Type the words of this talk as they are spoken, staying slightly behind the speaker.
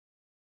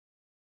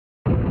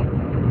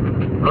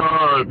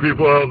Alright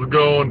people, how's it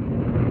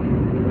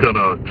going?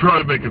 Gonna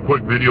try to make a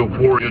quick video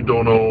for you.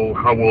 Don't know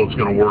how well it's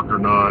gonna work or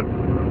not.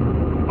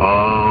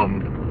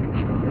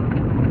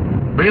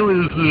 Mainly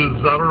this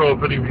is, I don't know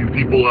if any of you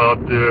people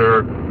out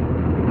there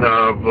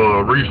have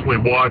recently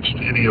watched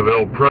any of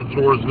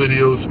Elpresador's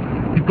videos.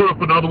 He put up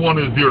another one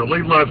either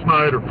late last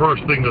night or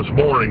first thing this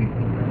morning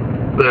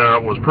that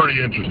was pretty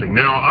interesting.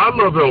 Now, I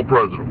love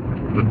Elpresador.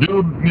 The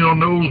dude,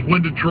 knows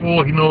when to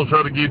troll. He knows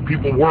how to get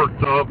people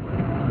worked up.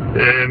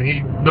 And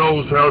he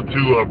knows how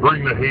to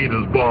bring the hate,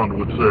 as Bond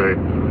would say.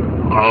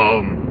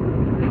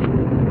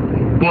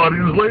 But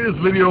in his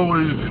latest video,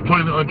 he's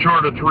playing the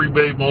Uncharted 3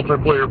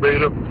 multiplayer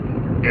beta.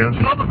 And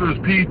some of his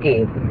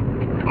people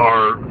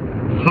are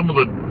some of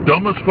the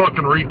dumbest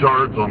fucking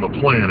retards on the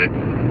planet.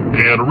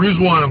 And the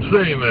reason why I'm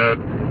saying that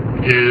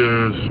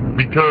is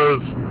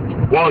because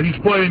while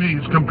he's playing it,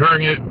 he's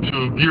comparing it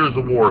to Gears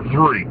of War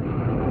 3.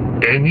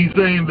 And he's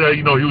saying that,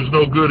 he was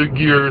no good at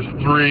Gears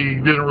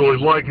 3, didn't really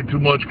like it too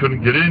much,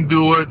 couldn't get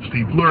into it,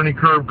 steep learning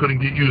curve, couldn't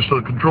get used to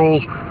the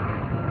controls.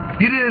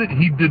 He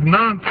did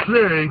not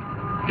say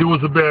it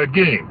was a bad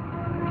game.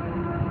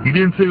 He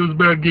didn't say it was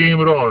a bad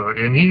game at all.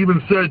 And he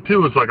even said,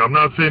 too, it's like, I'm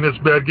not saying it's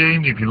a bad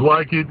game. If you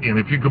like it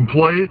and if you can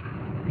play it,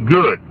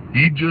 good.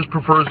 He just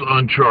prefers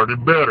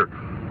Uncharted better.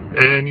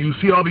 And you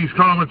see all these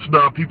comments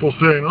about people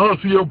saying, oh,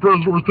 see,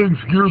 Elpresador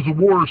thinks Gears of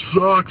War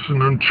sucks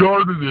and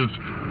Uncharted is,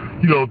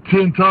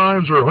 10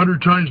 times or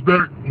 100 times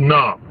better.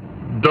 No.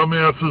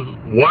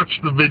 Dumbasses, watch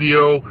the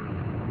video,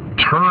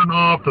 turn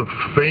off the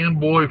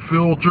fanboy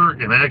filter,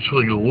 and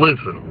actually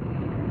listen.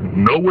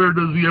 Nowhere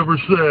does he ever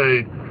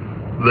say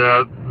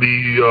that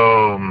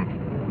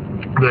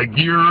that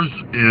Gears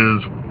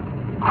is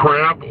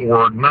crap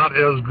or not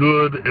as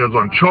good as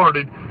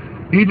Uncharted.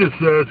 He just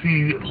says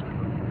he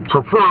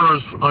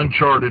prefers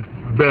Uncharted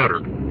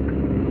better.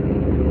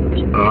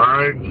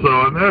 Alright, so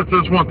and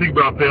that's one thing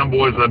about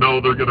fanboys. I know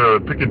they're going to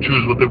pick and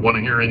choose what they want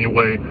to hear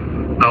anyway.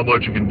 Not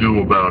much you can do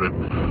about it.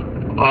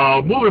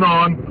 Moving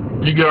on,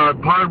 you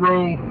got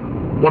Pyro.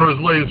 One of his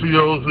latest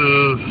videos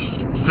is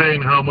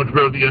saying how much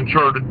better the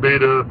Uncharted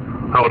beta,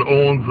 how it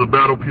owns the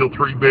Battlefield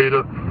 3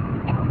 beta.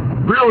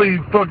 Really,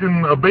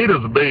 fucking, a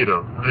beta's a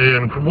beta.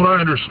 And from what I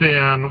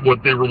understand,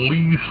 what they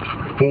released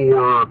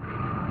for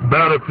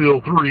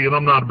Battlefield 3, and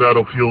I'm not a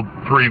Battlefield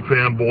 3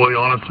 fanboy,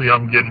 honestly,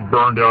 I'm getting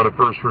burned out at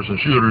first-person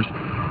shooters,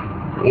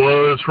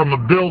 was from a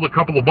build a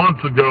couple of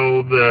months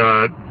ago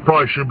that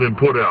probably should have been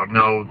put out.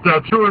 Now, if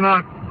that's true or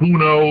not, who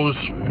knows?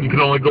 You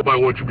can only go by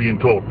what you're being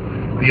told.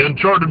 The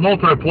Uncharted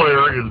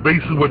multiplayer is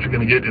basically what you're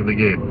going to get in the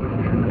game.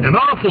 And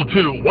also,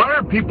 too, why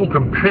are people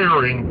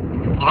comparing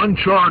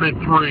Uncharted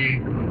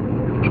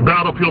 3 to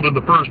Battlefield in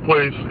the first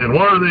place, and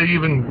why are they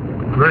even...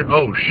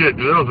 Oh shit,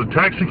 dude, that was a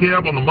taxi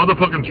cab on the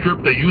motherfucking strip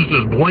that used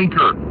his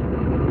blinker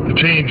to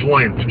change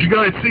lanes. Did you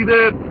guys see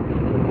that?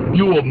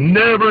 You will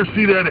never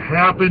see that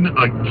happen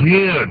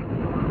again.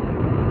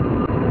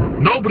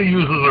 Nobody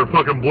uses their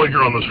fucking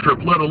blinker on the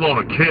strip, let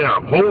alone a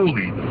cab.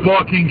 Holy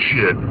fucking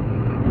shit.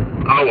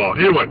 Oh well,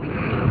 anyway.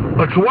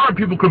 So why are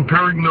people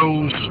comparing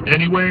those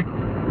anyway?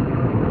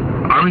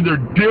 I mean, they're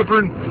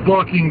different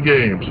fucking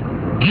games.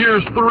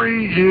 Gears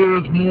 3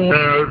 is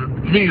more,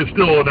 to me, it's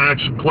still an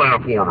action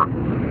platformer.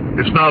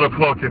 It's not a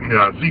fucking,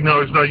 see,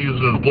 now he's not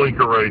using his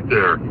blinker right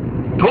there.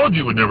 Told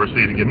you would never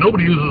see it again.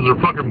 Nobody uses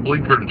their fucking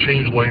blinker to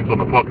change lanes on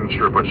the fucking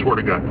strip, I swear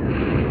to God.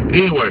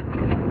 Anyway,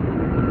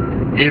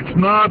 it's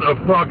not a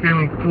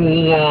fucking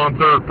full-on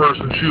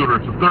third-person shooter.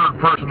 It's a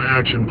third-person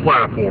action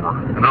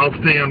platformer. And I'll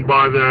stand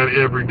by that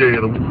every day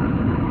of the week.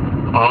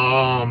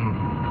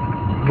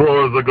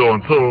 Where was I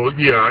going? So,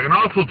 yeah, and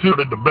also, too,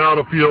 the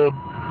Battlefield,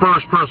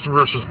 first-person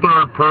versus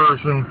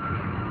third-person,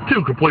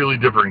 two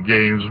completely different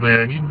games,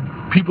 man.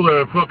 People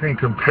that fucking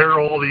compare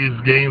all these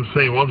games,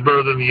 saying one's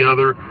better than the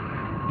other,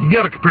 you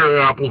gotta compare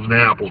apples and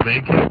apples, man.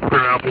 You can't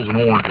compare apples and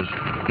oranges.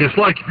 It's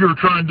like if you're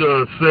trying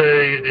to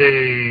say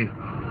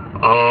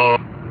I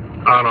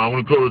don't know, I'm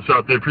gonna throw this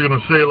out there. If you're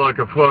gonna say like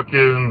a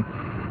fucking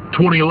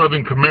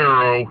 2011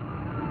 Camaro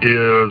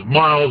is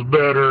miles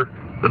better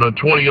than a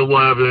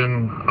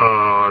 2011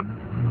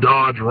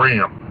 Dodge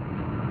Ram.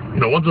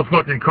 One's a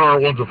fucking car,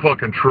 one's a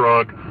fucking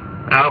truck.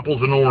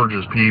 Apples and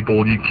oranges,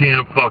 people. You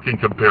can't fucking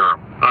compare them.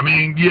 I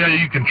mean, yeah,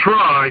 you can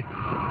try,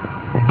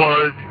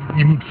 but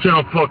you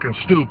sound fucking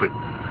stupid.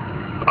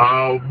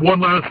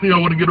 One last thing I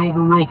want to get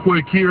over real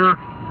quick here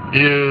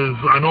is,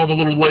 I know I'm a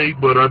little late,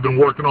 but I've been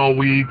working all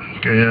week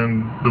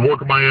and been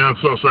working my ass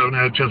off, so I haven't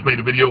had a chance to make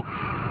a video.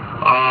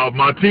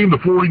 My team, the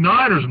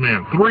 49ers,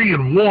 man,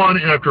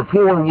 3-1 after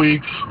 4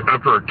 weeks,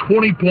 after a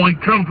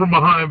 20-point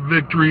come-from-behind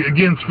victory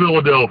against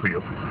Philadelphia.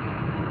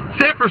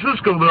 San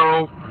Francisco,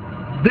 though,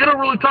 they don't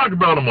really talk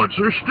about them much.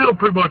 They're still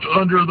pretty much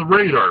under the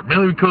radar,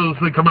 mainly because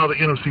they come out of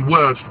the NFC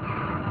West.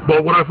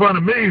 But what I find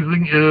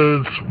amazing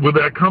is, with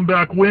that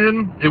comeback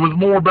win, it was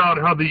more about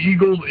how the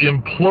Eagles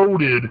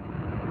imploded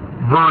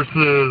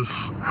versus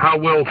how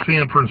well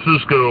San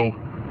Francisco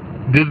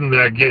did in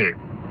that game.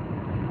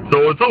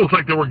 So it's almost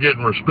like they were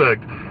getting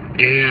respect.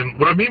 And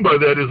what I mean by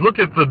that is, look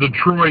at the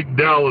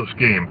Detroit-Dallas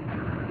game.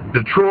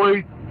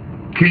 Detroit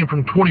came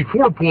from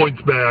 24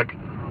 points back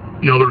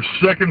you know, their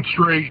second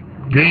straight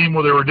game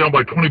where they were down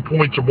by 20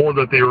 points or more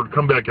that they would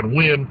come back and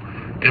win.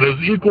 And it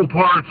was equal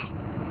parts,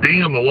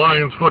 damn, the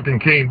Lions fucking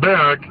came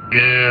back,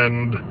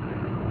 and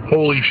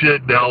holy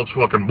shit, Dallas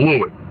fucking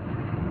blew it.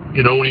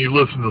 You know, when you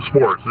listen to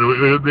sports. It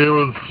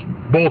was,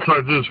 both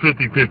sides, it was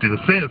 50-50. The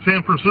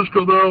San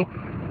Francisco, though,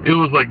 it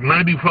was like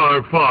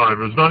 95-5. It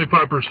was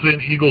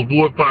 95% Eagles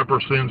blew it,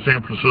 5% San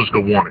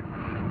Francisco won it.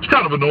 It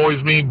kind of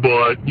annoys me,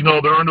 but, you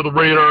know, they're under the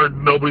radar.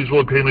 Nobody's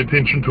really paying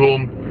attention to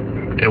them.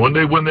 And when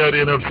they win that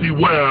NFC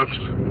West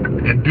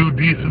and do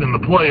decent in the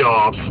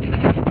playoffs,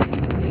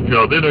 you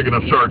know, then they're going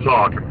to start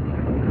talking.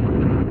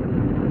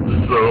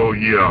 So,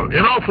 yeah.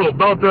 And also,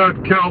 about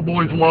that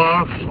Cowboys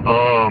loss,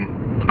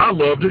 I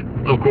loved it,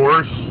 of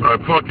course.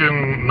 I'm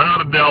fucking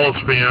not a Dallas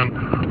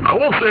fan. I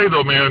will say,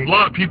 though, man, a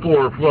lot of people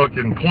are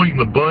fucking pointing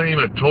the blame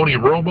at Tony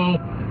Romo.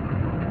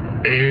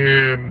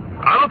 And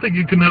I don't think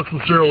you can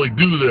necessarily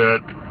do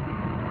that.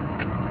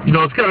 You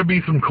know, it's got to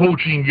be some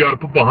coaching you got to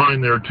put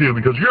behind there, too,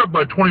 because you're up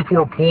by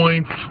 24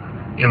 points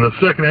in the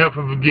second half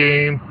of the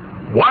game.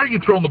 Why are you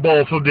throwing the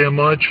ball so damn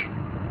much?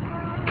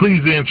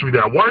 Please answer me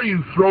that. Why are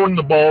you throwing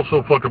the ball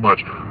so fucking much?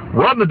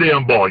 Run the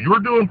damn ball. You were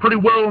doing pretty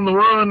well in the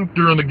run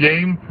during the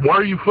game. Why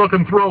are you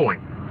fucking throwing?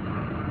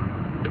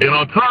 And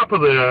on top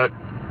of that,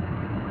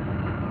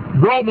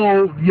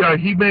 Romo, yeah,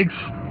 he makes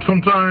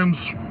sometimes,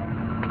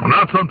 well,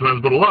 not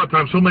sometimes, but a lot of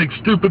times, he'll make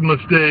stupid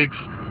mistakes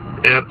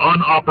at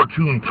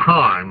unopportune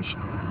times,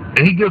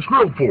 and he gets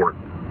grilled for it.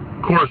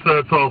 Of course,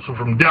 that's also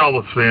from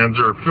Dallas fans.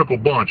 They're a fickle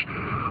bunch.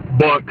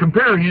 But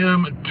compare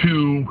him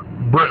to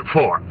Brett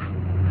Favre.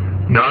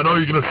 Now, I know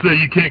you're going to say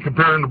you can't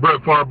compare him to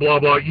Brett Favre, blah,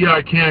 blah. Yeah,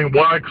 I can.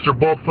 Why? Because they're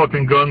both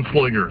fucking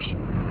gunslingers.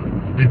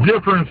 The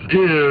difference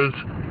is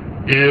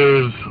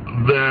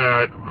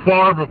that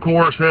Favre, of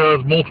course,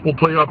 has multiple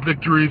playoff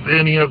victories,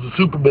 and he has a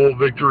Super Bowl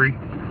victory.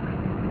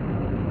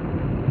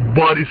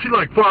 But it seemed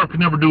like Favre could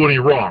never do any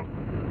wrong.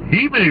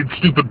 He made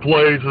stupid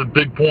plays at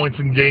big points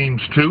in games,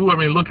 too. I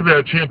mean, look at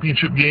that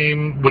championship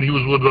game when he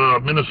was with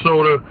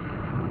Minnesota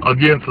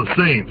against the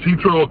Saints. He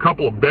threw a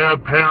couple of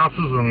bad passes,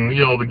 and,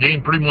 you know, the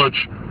game pretty much,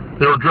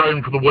 they were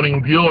driving for the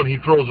winning deal, and he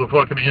throws a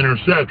fucking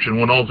interception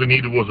when all he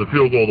needed was a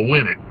field goal to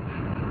win it.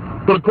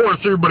 But, of course,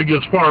 everybody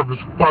gives Favre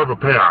a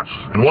pass.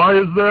 And why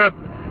is that?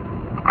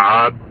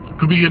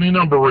 Could be any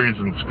number of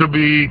reasons. Could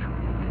be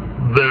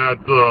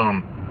that,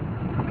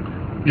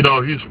 you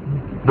know,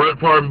 Brett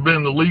Favre has been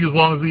in the league as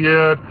long as he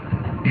had.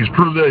 He's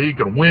proved that he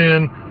can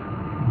win.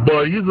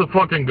 But he's a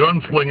fucking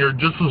gunslinger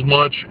just as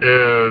much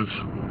as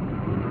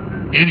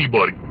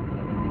anybody.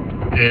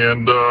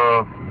 And,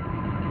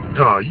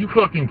 you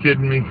fucking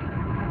kidding me?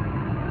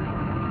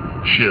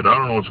 Shit, I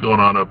don't know what's going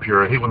on up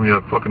here. I hate when we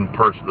have fucking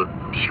parts of the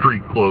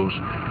street closed.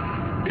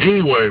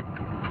 Anyway,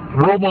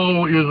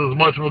 Romo is as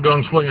much of a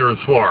gunslinger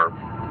as Favre.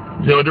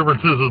 You know, the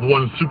difference is the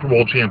one Super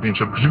Bowl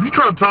championship. Because if you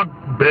try to talk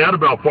bad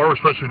about Favre,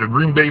 especially the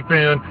Green Bay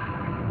fan,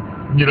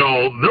 you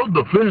know, they'll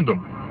defend him.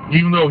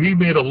 Even though he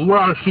made a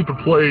lot of stupid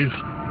plays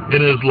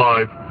in his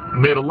life,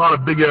 made a lot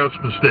of big-ass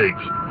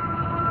mistakes.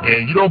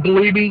 And you don't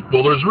believe me?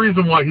 Well, there's a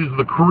reason why he's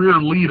the career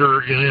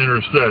leader in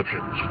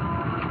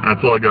interceptions.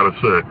 That's all I got to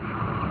say.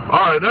 All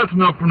right, that's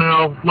enough for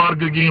now. A lot of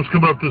good games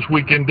coming up this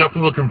weekend.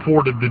 Definitely looking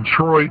forward to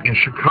Detroit and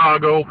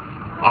Chicago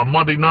on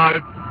Monday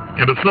night.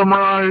 And to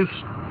summarize,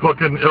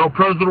 fucking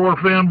Elpresador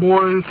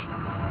fanboys,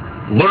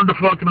 learn to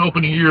fucking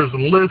open your ears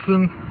and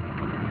listen.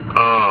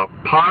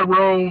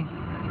 Pyro,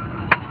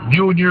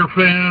 you and your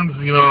fans,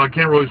 you know, I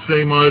can't really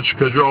say much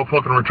because you're all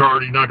fucking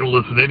retarded. You're not going to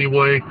listen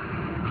anyway.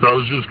 So I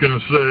was just going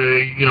to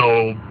say, you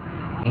know,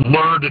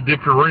 learn to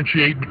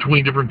differentiate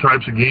between different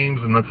types of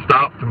games and let's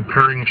stop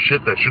comparing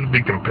shit that shouldn't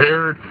be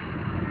compared.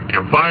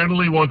 And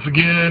finally, once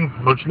again,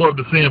 much love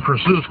to San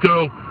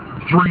Francisco.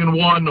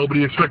 3-1.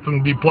 Nobody expects them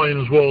to be playing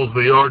as well as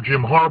they are.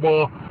 Jim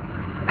Harbaugh,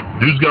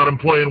 dude's got him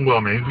playing well,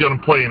 man. He's got him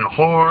playing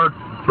hard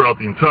throughout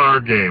the entire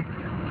game.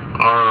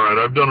 All right,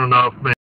 I've done enough, man.